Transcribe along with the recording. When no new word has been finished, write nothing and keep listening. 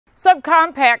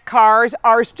Subcompact cars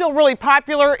are still really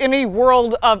popular in a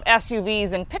world of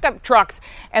SUVs and pickup trucks,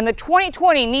 and the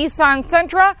 2020 Nissan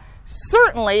Sentra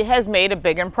certainly has made a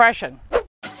big impression.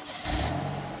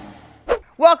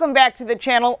 Welcome back to the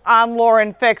channel. I'm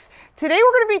Lauren Fix. Today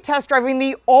we're going to be test driving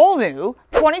the all-new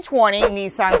 2020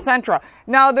 Nissan Sentra.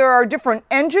 Now there are different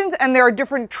engines and there are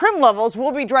different trim levels.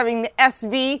 We'll be driving the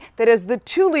SV, that is the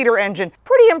 2-liter engine.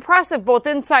 Pretty impressive both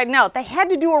inside and out. They had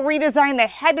to do a redesign. They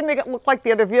had to make it look like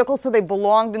the other vehicles so they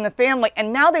belonged in the family,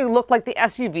 and now they look like the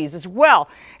SUVs as well.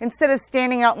 Instead of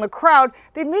standing out in the crowd,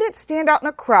 they made it stand out in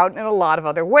a crowd in a lot of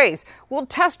other ways. We'll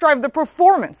test drive the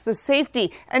performance, the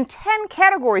safety, and 10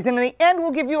 categories, and in the end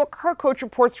we'll give you a Car Coach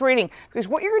Reports rating, because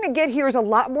what you're going to get here is a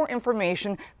lot more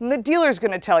information than the dealer's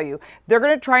going to tell you. They're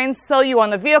going to try and sell you on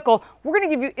the vehicle. We're going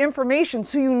to give you information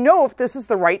so you know if this is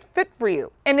the right fit for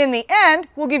you. And in the end,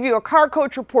 we'll give you a Car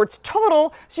Coach Reports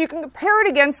total so you can compare it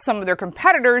against some of their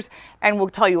competitors, and we'll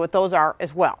tell you what those are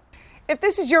as well. If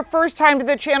this is your first time to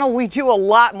the channel, we do a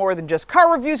lot more than just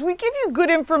car reviews. We give you good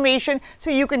information so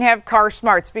you can have car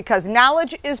smarts, because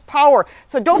knowledge is power.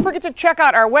 So don't forget to check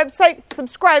out our website,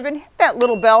 subscribe, and hit that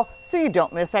little bell so you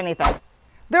don't miss anything.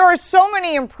 There are so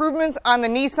many improvements on the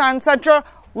Nissan Sentra.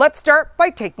 Let's start by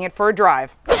taking it for a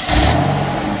drive.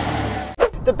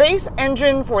 The base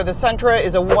engine for the Sentra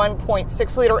is a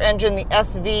 1.6-liter engine. The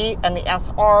SV and the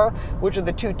SR, which are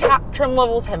the two top trim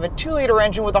levels, have a 2-liter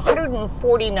engine with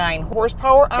 149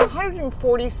 horsepower and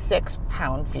 146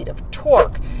 pound-feet of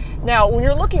torque. Now, when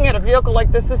you're looking at a vehicle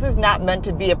like this is not meant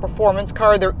to be a performance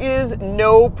car. There is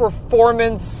no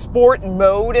performance sport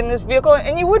mode in this vehicle,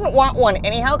 and you wouldn't want one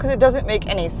anyhow because it doesn't make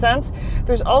any sense.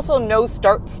 There's also no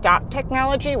start-stop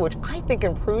technology, which I think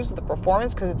improves the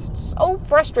performance because it's so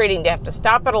frustrating to have to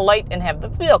stop at a light and have the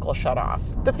vehicle shut off.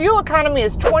 The fuel economy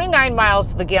is 29 miles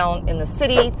to the gallon in the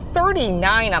city,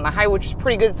 39 on the highway, which is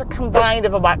pretty good. It's a combined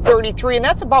of about 33, and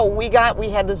that's about what we got. We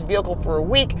had this vehicle for a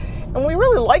week, and we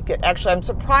really liked it. Actually, I'm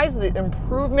surprised at the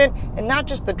improvement, and not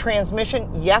just the transmission.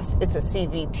 Yes, it's a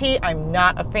CVT. I'm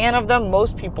not a fan of them.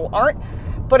 Most people aren't.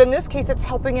 But in this case, it's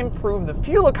helping improve the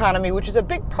fuel economy, which is a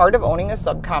big part of owning a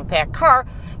subcompact car.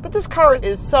 But this car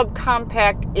is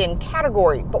subcompact in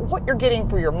category. But what you're getting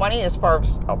for your money as far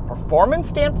as a performance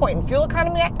standpoint and fuel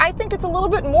economy, I think it's a little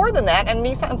bit more than that, and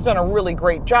Nissan's done a really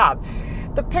great job.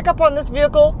 The pickup on this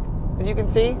vehicle, as you can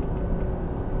see,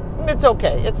 it's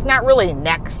okay. It's not really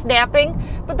neck snapping,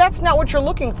 but that's not what you're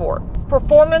looking for.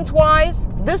 Performance-wise,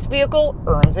 this vehicle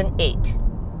earns an 8.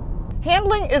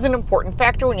 Handling is an important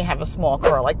factor when you have a small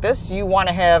car like this. You want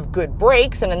to have good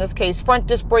brakes, and in this case, front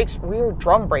disc brakes, rear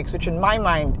drum brakes, which in my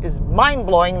mind is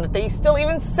mind-blowing that they still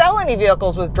even sell any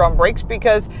vehicles with drum brakes,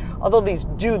 because although these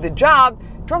do the job,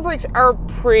 drum brakes are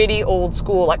pretty old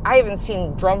school. Like, I haven't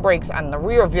seen drum brakes on the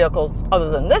rear vehicles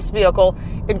other than this vehicle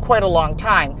in quite a long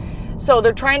time. So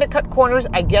they're trying to cut corners.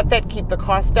 I get that, keep the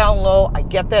cost down low. I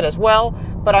get that as well,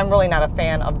 but I'm really not a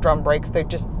fan of drum brakes. They're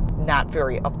just not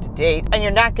very up to date, and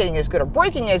you're not getting as good a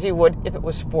braking as you would if it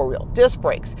was 4-wheel disc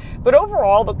brakes. But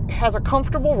overall, it has a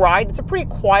comfortable ride. It's a pretty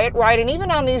quiet ride, and even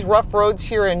on these rough roads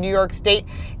here in New York State,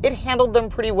 it handled them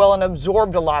pretty well and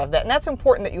absorbed a lot of that. And that's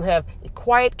important, that you have a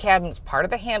quiet cabin. It's part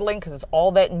of the handling because it's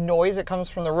all that noise that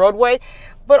comes from the roadway,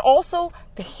 but also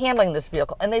the handling of this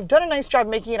vehicle. And they've done a nice job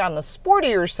making it on the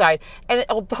sportier side. And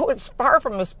although it's far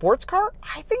from a sports car,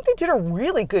 I think they did a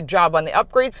really good job on the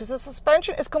upgrades, because the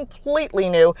suspension is completely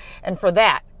new. And for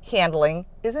that, handling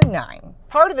is a 9.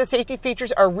 Part of the safety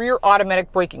features are rear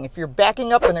automatic braking. If you're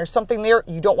backing up and there's something there,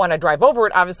 you don't want to drive over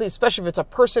it, obviously, especially if it's a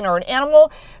person or an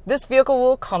animal. This vehicle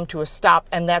will come to a stop,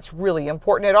 and that's really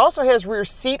important. It also has rear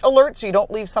seat alert, so you don't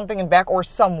leave something in back or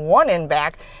someone in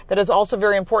back. That is also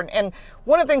very important. And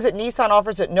one of the things that Nissan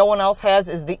offers that no one else has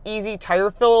is the easy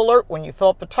tire fill alert. When you fill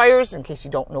up the tires, in case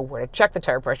you don't know where to check the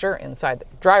tire pressure, inside the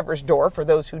driver's door, for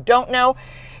those who don't know,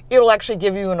 it'll actually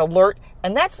give you an alert,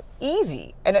 and that's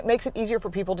easy, and it makes it easier for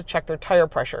people to check their tire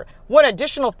pressure. One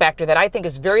additional factor that I think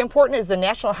is very important is the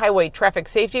National Highway Traffic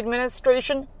Safety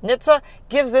Administration, NHTSA,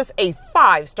 gives this a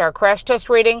 5-star crash test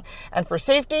rating, and for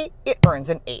safety, it earns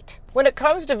an 8. When it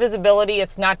comes to visibility,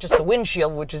 it's not just the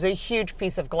windshield, which is a huge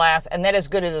piece of glass, and that is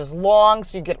good. It is long,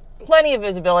 so you get plenty of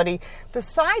visibility. The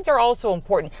sides are also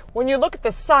important. When you look at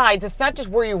the sides, it's not just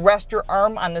where you rest your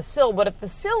arm on the sill, but if the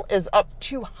sill is up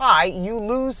too high, you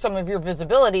lose some of your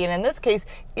visibility. And in this case,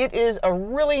 it is a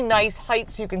really nice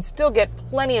height, so you can still get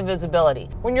plenty of visibility.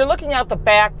 When you're looking out the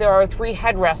back, there are 3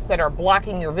 headrests that are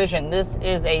blocking your vision. This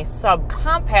is a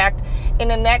subcompact,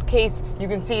 and in that case, you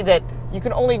can see that you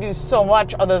can only do so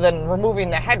much other than removing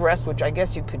the headrest, which I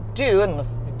guess you could do, and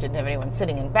didn't have anyone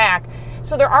sitting in back.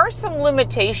 So there are some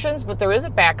limitations, but there is a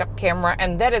backup camera,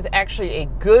 and that is actually a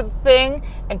good thing.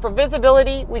 And for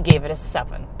visibility, we gave it a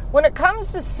 7. When it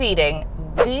comes to seating,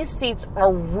 these seats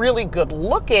are really good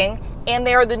looking, and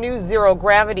they are the new zero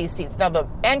gravity seats. Now, the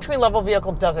entry-level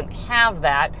vehicle doesn't have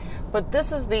that, but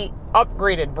this is the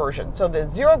upgraded version. So the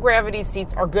zero gravity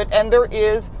seats are good, and there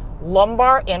is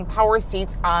lumbar and power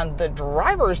seats on the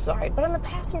driver's side, but on the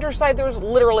passenger side, there's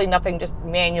literally nothing, just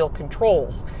manual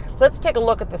controls. Let's take a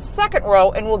look at the second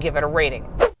row, and we'll give it a rating.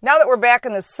 Now that we're back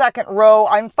in the second row,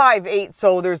 I'm 5'8",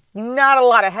 so there's not a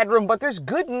lot of headroom, but there's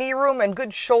good knee room and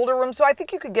good shoulder room, so I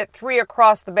think you could get 3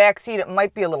 across the back seat. It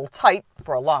might be a little tight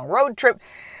for a long road trip,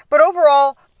 but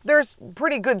overall, there's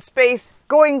pretty good space.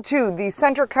 Going to the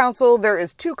center console, there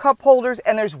is 2 cup holders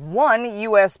and there's 1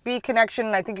 USB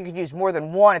connection. I think you could use more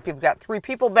than one if you've got 3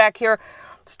 people back here.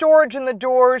 Storage in the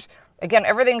doors. Again,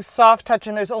 everything's soft touch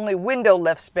and there's only window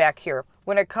lifts back here.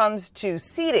 When it comes to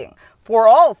seating for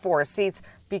all 4 seats,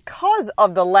 because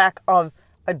of the lack of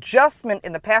adjustment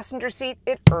in the passenger seat,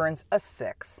 it earns a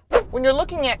 6. When you're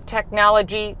looking at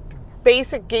technology,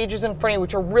 basic gauges in front of you,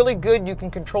 which are really good, you can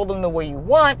control them the way you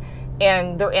want,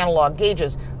 and they're analog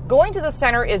gauges. Going to the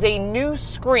center is a new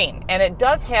screen, and it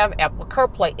does have Apple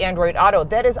CarPlay, Android Auto.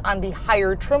 That is on the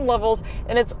higher trim levels,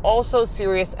 and it's also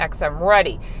Sirius XM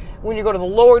ready. When you go to the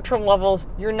lower trim levels,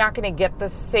 you're not going to get the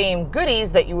same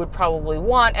goodies that you would probably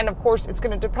want. And of course, it's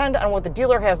going to depend on what the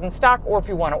dealer has in stock or if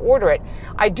you want to order it.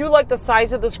 I do like the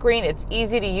size of the screen. It's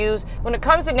easy to use. When it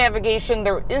comes to navigation,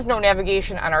 there is no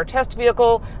navigation on our test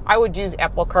vehicle. I would use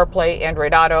Apple CarPlay,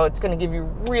 Android Auto. It's going to give you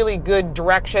really good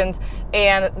directions.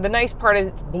 And the nice part is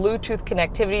it's Bluetooth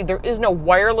connectivity. There is no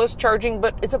wireless charging,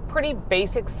 but it's a pretty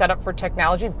basic setup for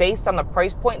technology based on the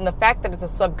price point and the fact that it's a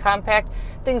subcompact.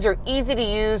 Things are easy to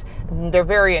use. They're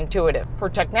very intuitive. For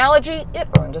technology, it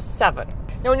earned a 7.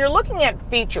 Now, when you're looking at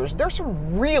features, there's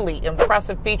some really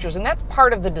impressive features, and that's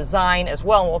part of the design as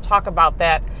well, and we'll talk about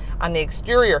that on the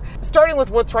exterior. Starting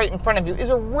with what's right in front of you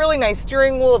is a really nice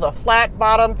steering wheel with a flat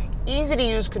bottom, easy to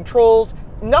use controls,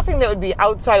 nothing that would be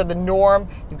outside of the norm.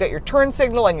 You've got your turn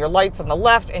signal and your lights on the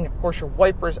left, and of course your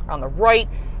wipers on the right.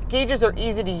 Gauges are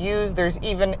easy to use. There's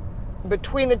even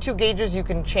between the 2 gauges, you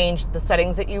can change the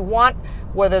settings that you want,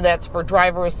 whether that's for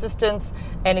driver assistance,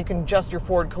 and you can adjust your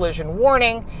forward collision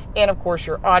warning, and of course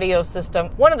your audio system.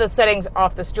 One of the settings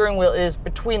off the steering wheel is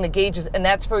between the gauges, and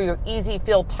that's for your easy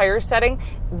fill tire setting.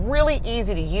 Really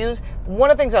easy to use.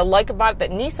 One of the things I like about it that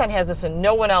Nissan has this and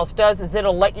no one else does is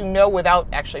it'll let you know without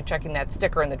actually checking that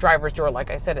sticker in the driver's door,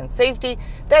 like I said, in safety.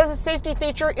 That is a safety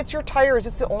feature. It's your tires.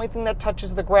 It's the only thing that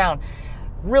touches the ground.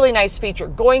 Really nice feature.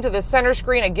 Going to the center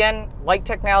screen, again, like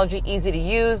technology, easy to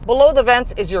use. Below the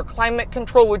vents is your climate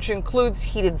control, which includes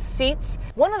heated seats.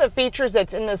 One of the features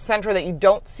that's in the Sentra that you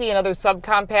don't see in other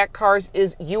subcompact cars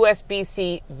is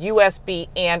USB-C, USB,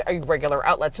 and a regular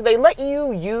outlet. So they let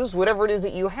you use whatever it is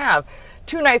that you have.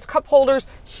 2 nice cup holders,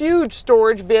 huge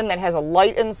storage bin that has a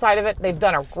light inside of it. They've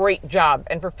done a great job.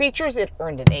 And for features, it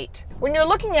earned an 8. When you're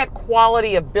looking at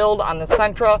quality of build on the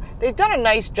Sentra, they've done a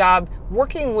nice job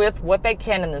working with what they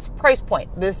can in this price point.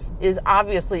 This is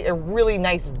obviously a really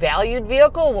nice valued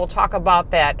vehicle. We'll talk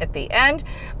about that at the end.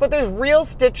 But there's real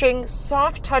stitching,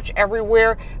 soft touch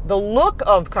everywhere. The look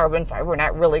of carbon fiber,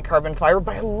 not really carbon fiber,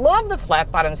 but I love the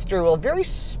flat bottom steering wheel. Very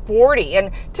sporty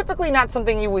and typically not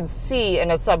something you would see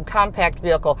in a subcompact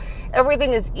vehicle.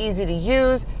 Everything is easy to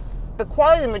use. The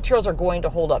quality of the materials are going to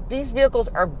hold up. These vehicles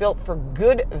are built for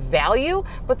good value,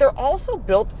 but they're also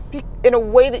built in a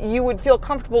way that you would feel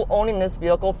comfortable owning this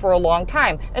vehicle for a long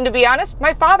time. And to be honest,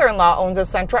 my father-in-law owns a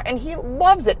Sentra and he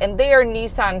loves it, and they are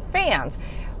Nissan fans.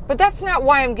 But that's not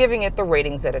why I'm giving it the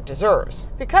ratings that it deserves.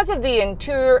 Because of the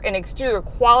interior and exterior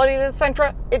quality of the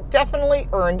Sentra, it definitely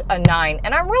earned a 9,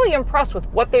 and I'm really impressed with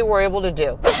what they were able to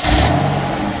do.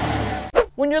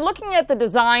 When you're looking at the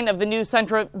design of the new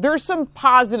Sentra, there's some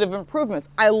positive improvements.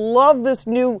 I love this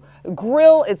new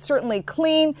grille. It's certainly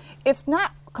clean. It's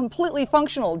not completely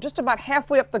functional. Just about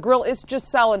halfway up the grille, it's just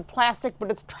solid plastic,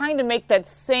 but it's trying to make that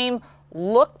same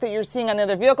look that you're seeing on the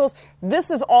other vehicles.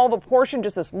 This is all the portion,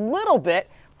 just this little bit,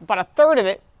 about a third of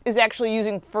it is actually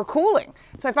using for cooling.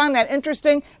 So I find that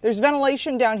interesting. There's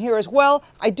ventilation down here as well.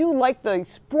 I do like the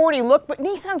sporty look, but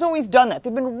Nissan's always done that.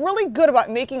 They've been really good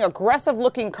about making aggressive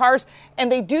looking cars,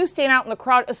 and they do stand out in the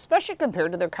crowd, especially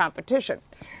compared to their competition.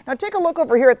 Now take a look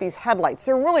over here at these headlights.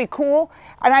 They're really cool,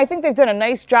 and I think they've done a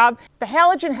nice job. The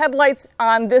halogen headlights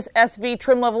on this SV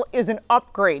trim level is an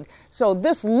upgrade. So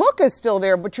this look is still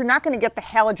there, but you're not going to get the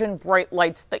halogen bright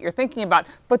lights that you're thinking about,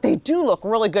 but they do look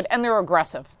really good, and they're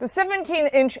aggressive. The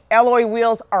 17-inch 18-inch alloy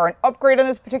wheels are an upgrade on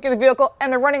this particular vehicle,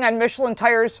 and they're running on Michelin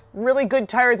tires, really good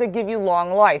tires that give you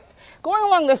long life. Going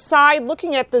along the side,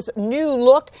 looking at this new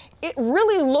look, it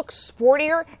really looks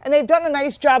sportier, and they've done a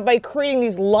nice job by creating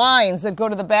these lines that go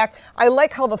to the back. I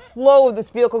like how the flow of this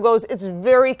vehicle goes. It's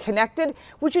very connected,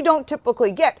 which you don't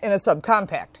typically get in a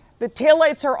subcompact. The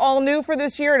taillights are all new for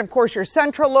this year, and of course your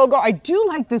Sentra logo. I do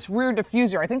like this rear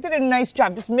diffuser. I think they did a nice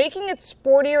job just making it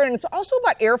sportier, and it's also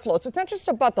about airflow. So it's not just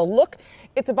about the look,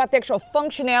 it's about the actual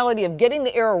functionality of getting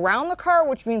the air around the car,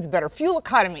 which means better fuel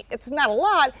economy. It's not a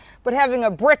lot, but having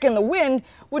a brick in the wind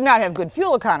would not have good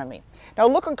fuel economy. Now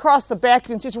look across the back,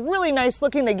 you can see it's really nice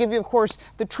looking. They give you, of course,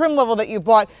 the trim level that you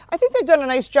bought. I think they've done a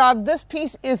nice job. This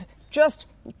piece is just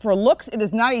for looks. It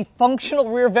is not a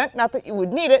functional rear vent, not that you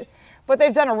would need it, but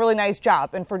they've done a really nice job.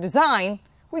 And for design,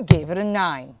 we gave it a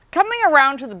 9. Coming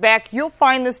around to the back, you'll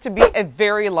find this to be a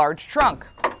very large trunk.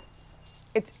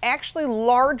 It's actually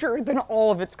larger than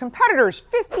all of its competitors.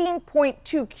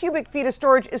 15.2 cubic feet of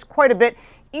storage is quite a bit.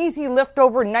 Easy lift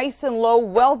over, nice and low,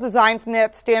 well designed from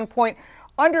that standpoint.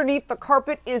 Underneath the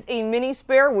carpet is a mini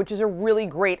spare, which is a really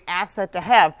great asset to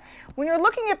have. When you're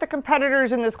looking at the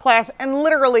competitors in this class, and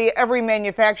literally every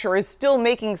manufacturer is still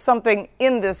making something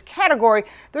in this category,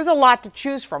 there's a lot to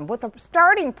choose from. With a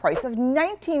starting price of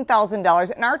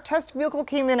 $19,000, and our test vehicle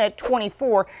came in at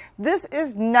 $24,000, this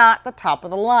is not the top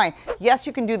of the line. Yes,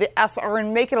 you can do the SR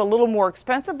and make it a little more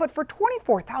expensive, but for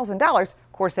 $24,000,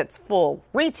 of course, it's full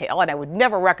retail, and I would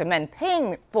never recommend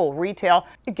paying full retail.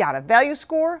 You got a value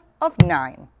score of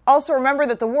 9. Also remember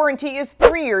that the warranty is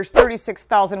 3 years,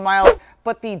 36,000 miles,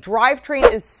 but the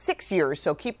drivetrain is 6 years,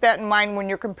 so keep that in mind when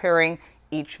you're comparing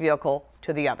each vehicle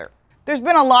to the other. There's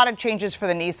been a lot of changes for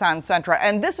the Nissan Sentra,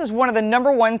 and this is one of the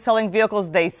 #1 selling vehicles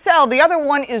they sell. The other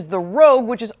one is the Rogue,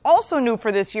 which is also new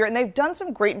for this year, and they've done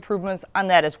some great improvements on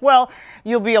that as well.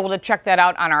 You'll be able to check that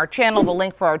out on our channel. The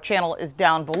link for our channel is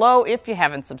down below if you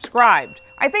haven't subscribed.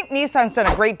 I think Nissan's done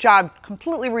a great job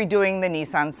completely redoing the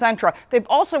Nissan Sentra. They've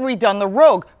also redone the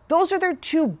Rogue. Those are their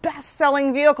 2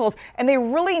 best-selling vehicles, and they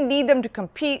really need them to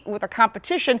compete with the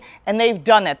competition, and they've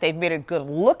done that. They've made it good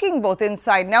looking, both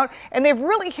inside and out, and they've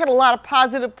really hit a lot of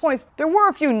positive points. There were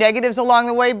a few negatives along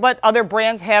the way, but other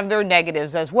brands have their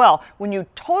negatives as well. When you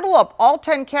total up all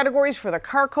 10 categories for the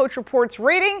Car Coach Report's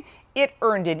rating, it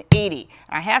earned an 80.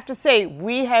 And I have to say,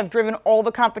 we have driven all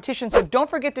the competition, so don't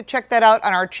forget to check that out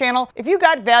on our channel. If you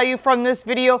got value from this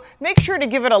video, make sure to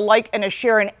give it a like and a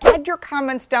share, and add your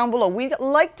comments down below. We'd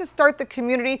like to start the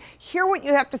community, hear what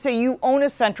you have to say. You own a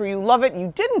Sentra, you love it,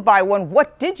 you didn't buy one.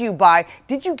 What did you buy?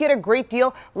 Did you get a great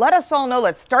deal? Let us all know.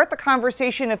 Let's start the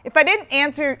conversation. If I didn't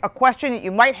answer a question that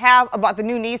you might have about the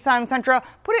new Nissan Sentra,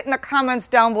 put it in the comments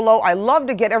down below. I love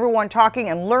to get everyone talking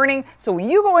and learning, so when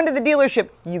you go into the dealership,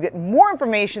 you get more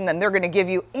information than they're going to give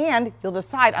you, and you'll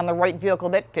decide on the right vehicle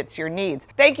that fits your needs.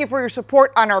 Thank you for your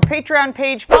support on our Patreon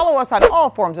page. Follow us on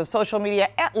all forms of social media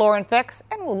at LaurenFix,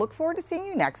 and we'll look forward to seeing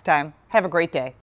you next time. Have a great day.